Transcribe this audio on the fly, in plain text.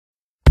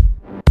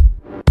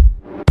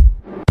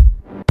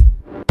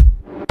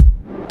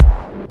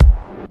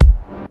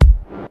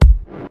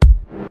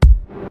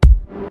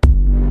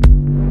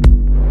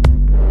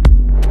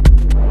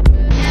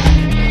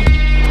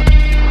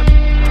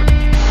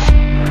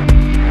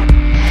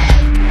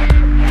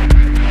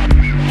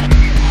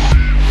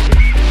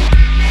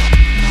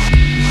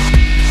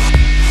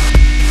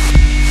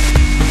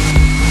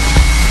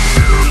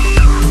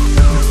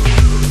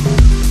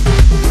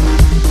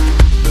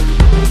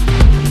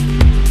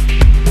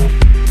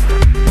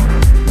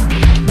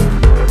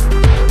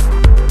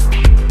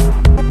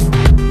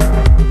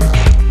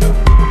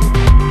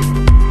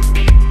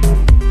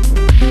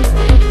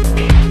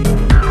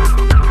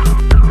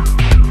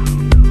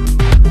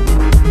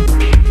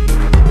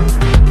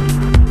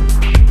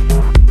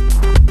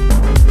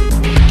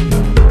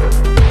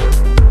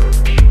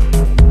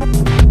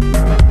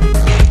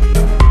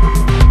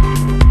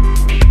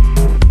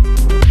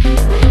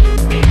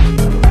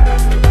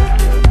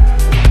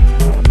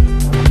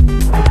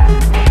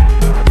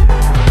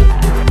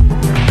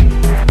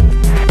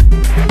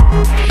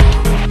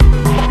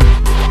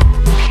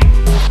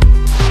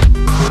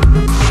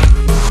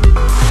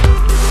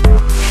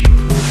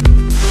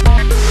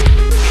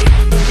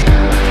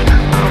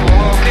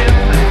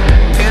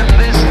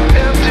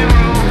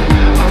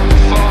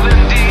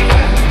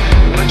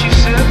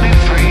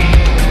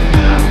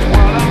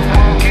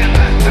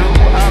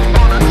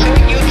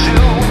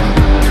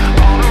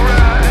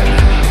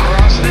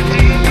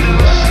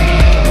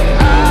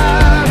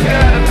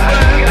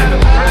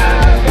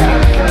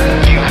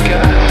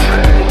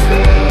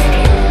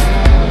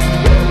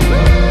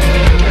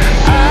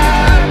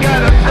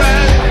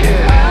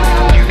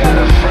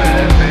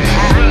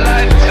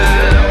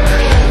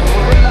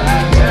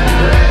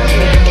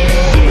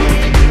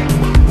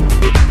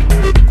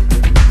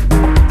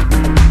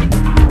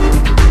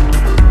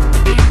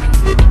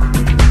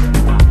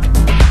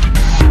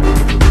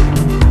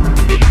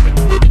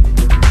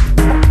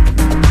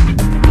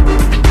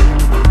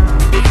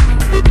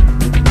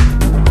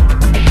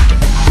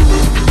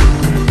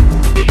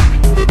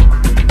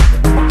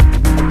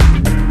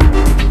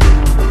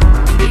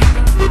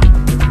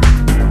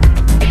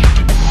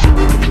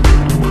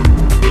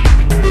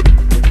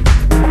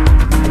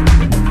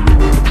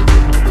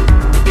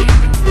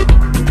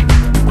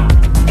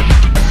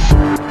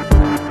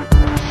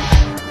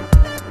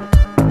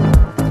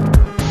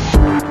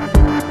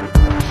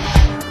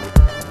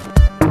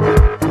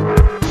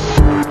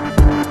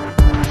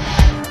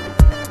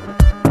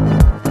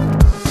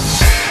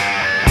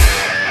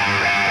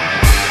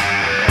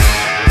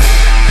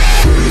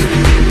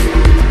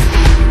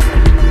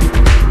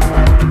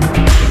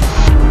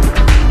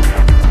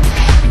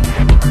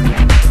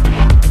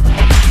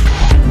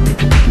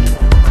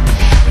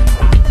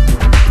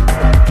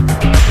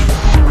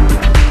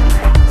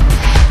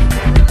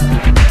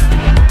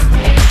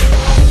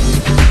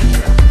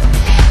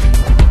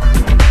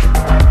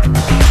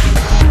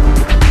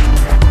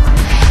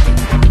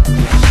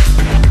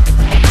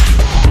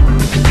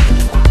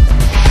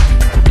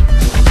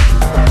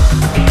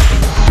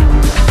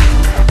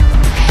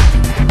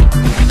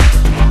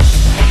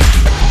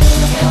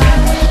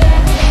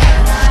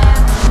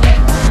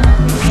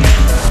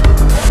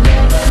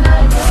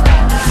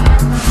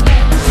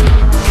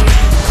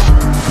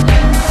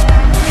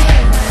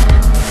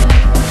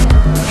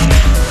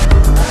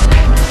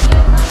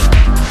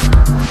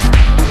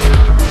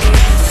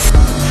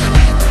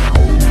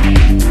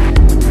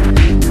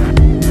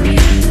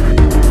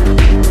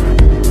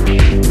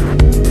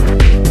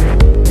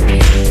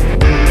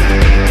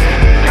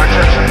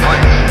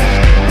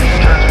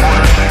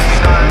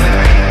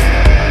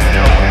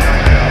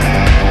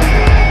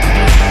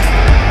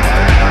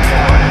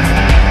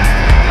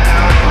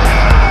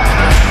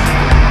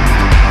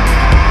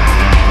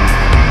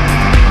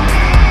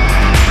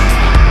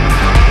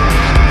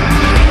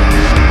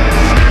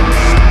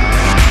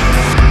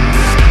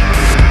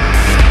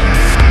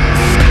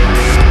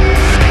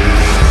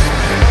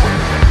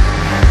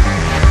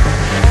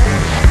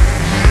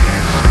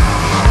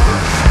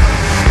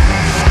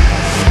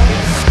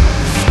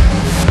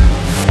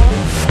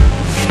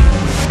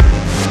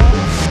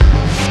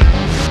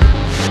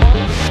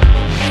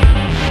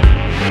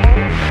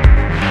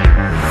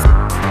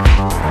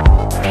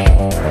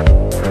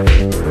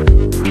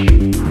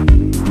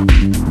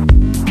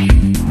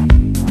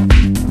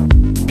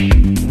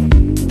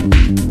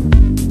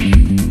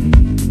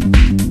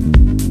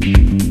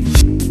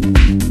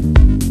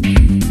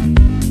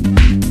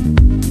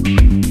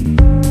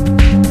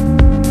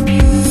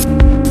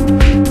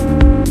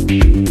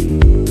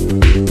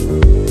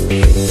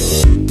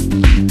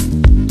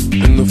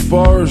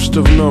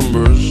forest of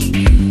numbers,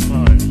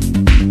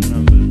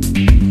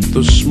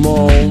 the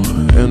small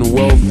and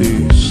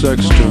wealthy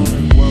sexton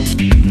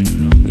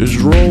is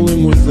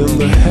rolling within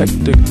the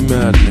hectic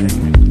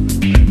maddening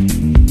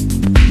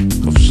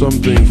of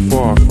something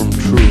far from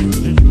truth.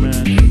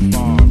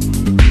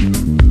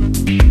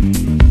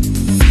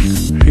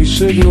 He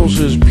signals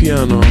his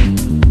piano,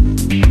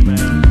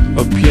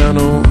 a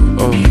piano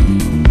of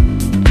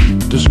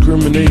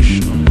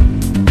discrimination.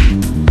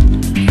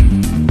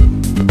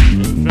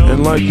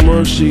 And like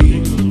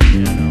mercy,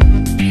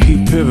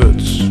 he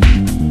pivots,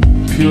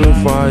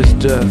 purifies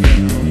death.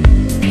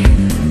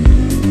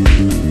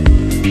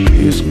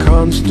 He is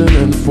constant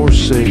and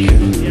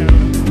forsaken.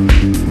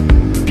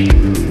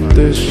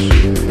 This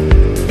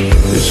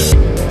is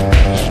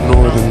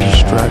northern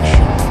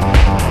distraction.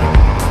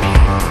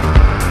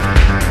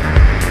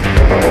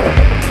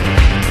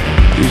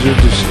 These are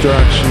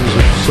distractions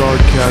of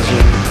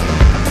sarcasm,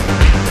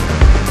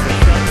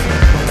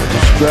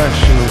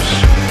 distractions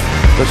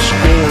that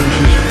scorns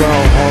his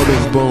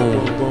foul-hearted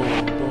bone.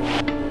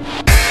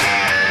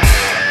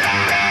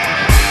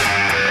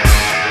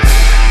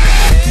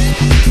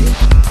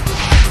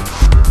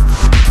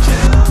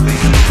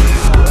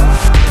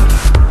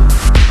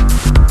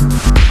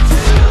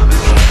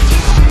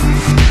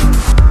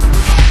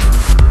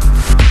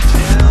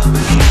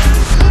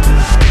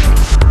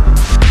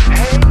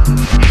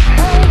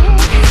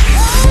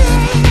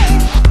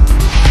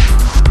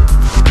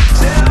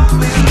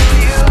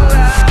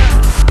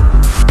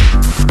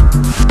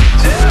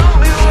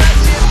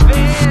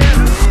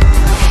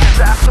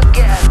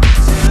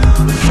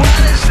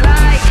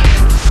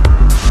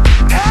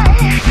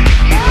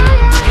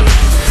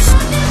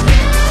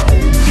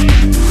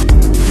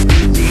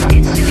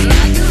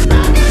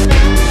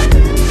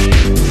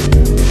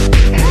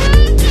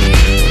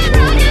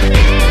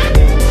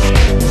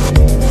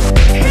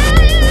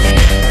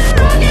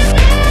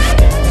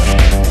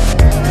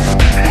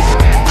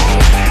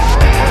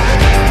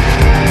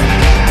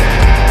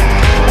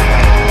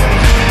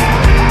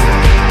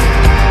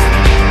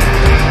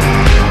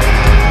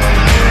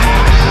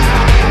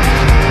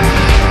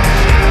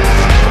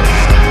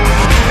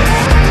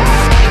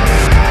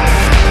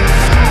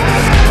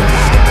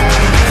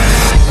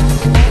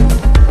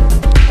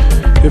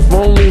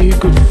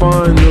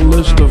 Find the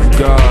list of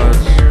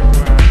gods,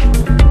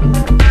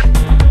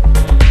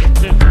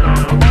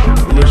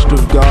 list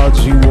of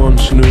gods he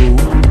once knew.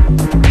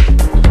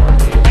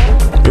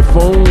 If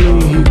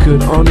only he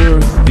could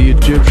unearth the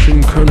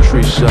Egyptian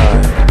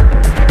countryside,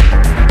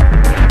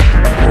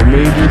 or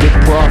maybe the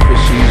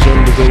prophecies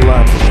under the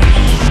lapis.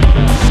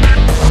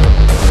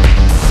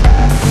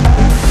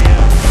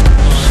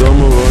 Some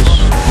of us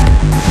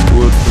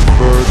would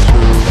prefer to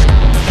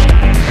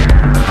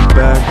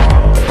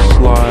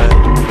backslide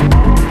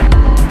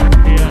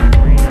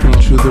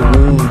to the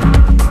womb.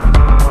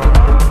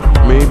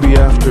 Maybe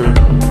after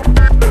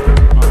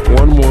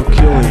one more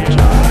killing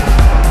time.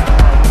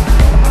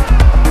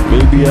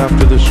 Maybe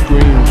after the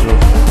screams of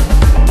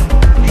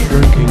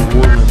shrinking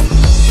women.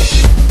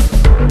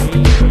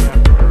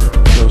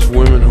 Those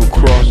women who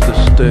cross the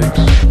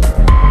sticks.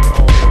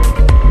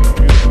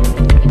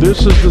 This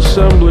is the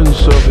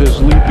semblance of his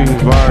leaping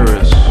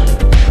virus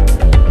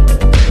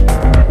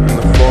in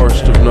the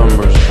forest of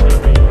numbers.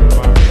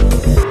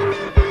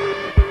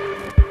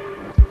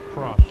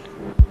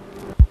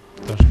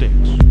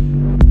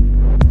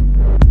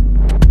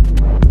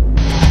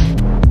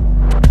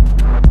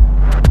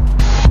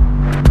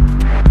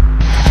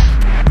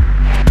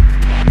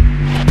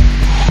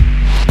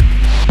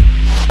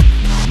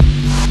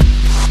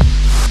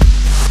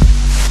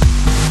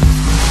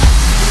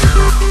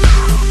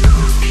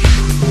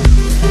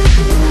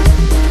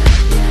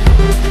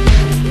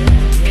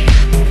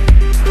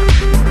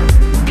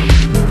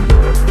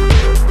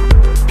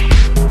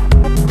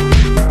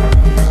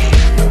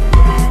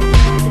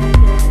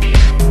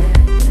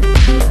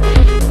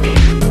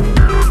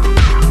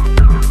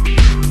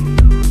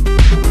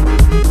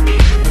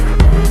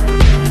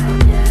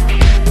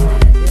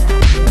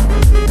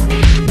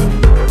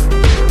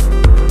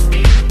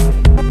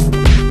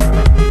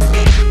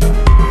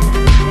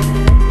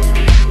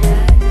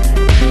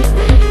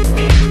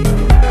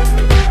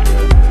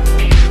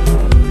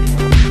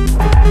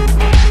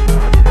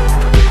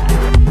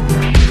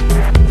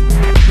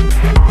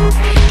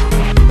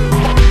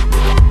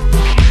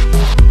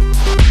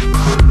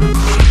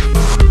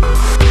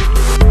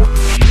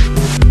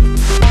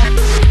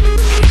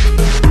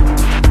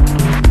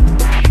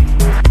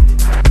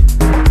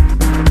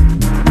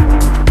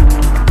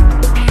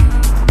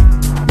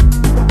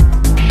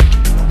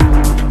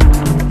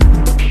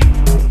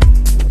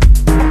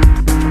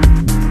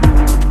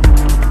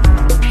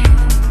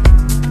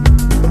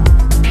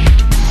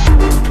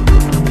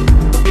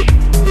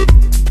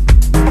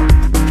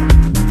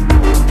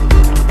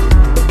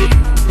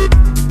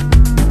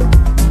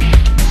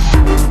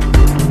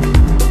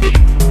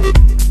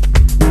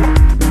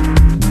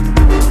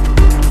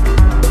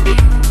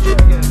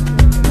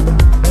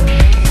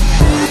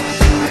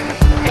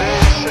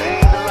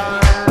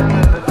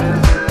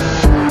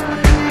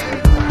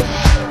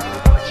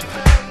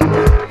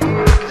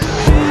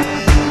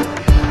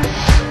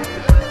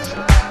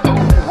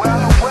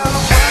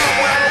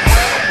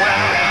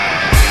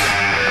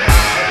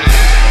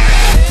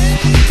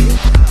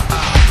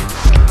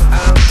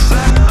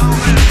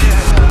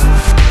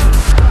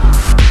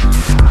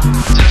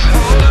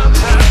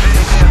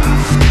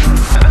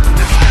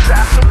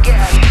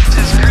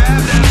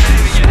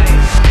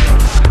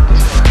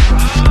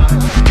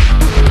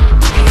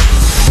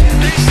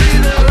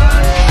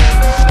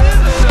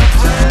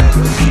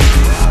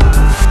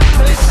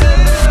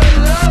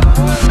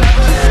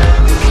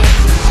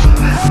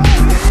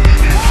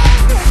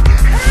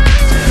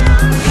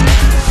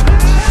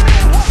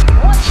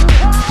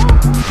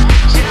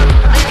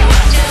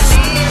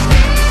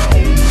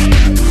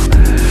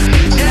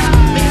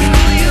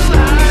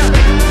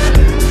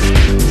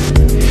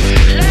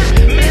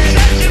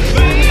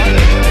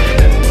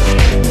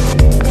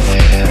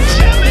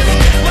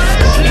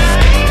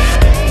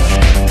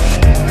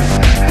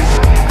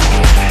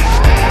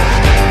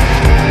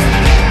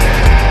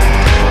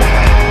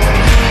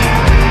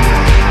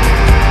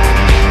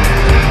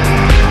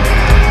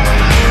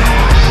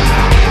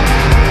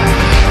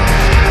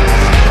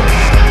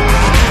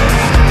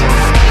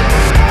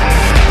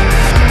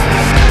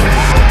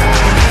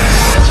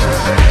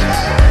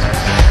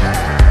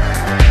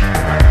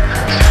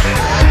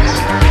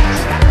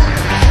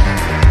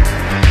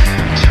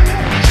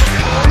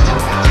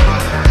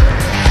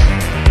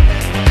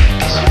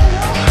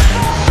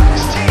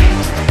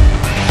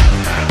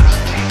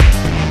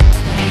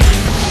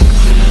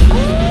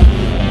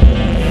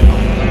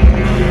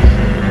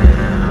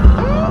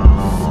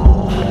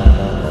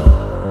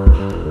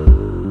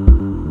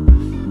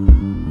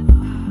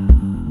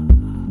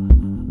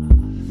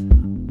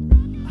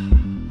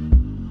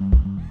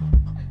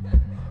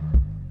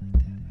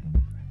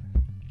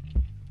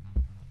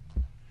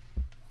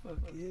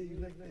 Fuck yeah, you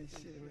like that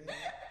shit, man.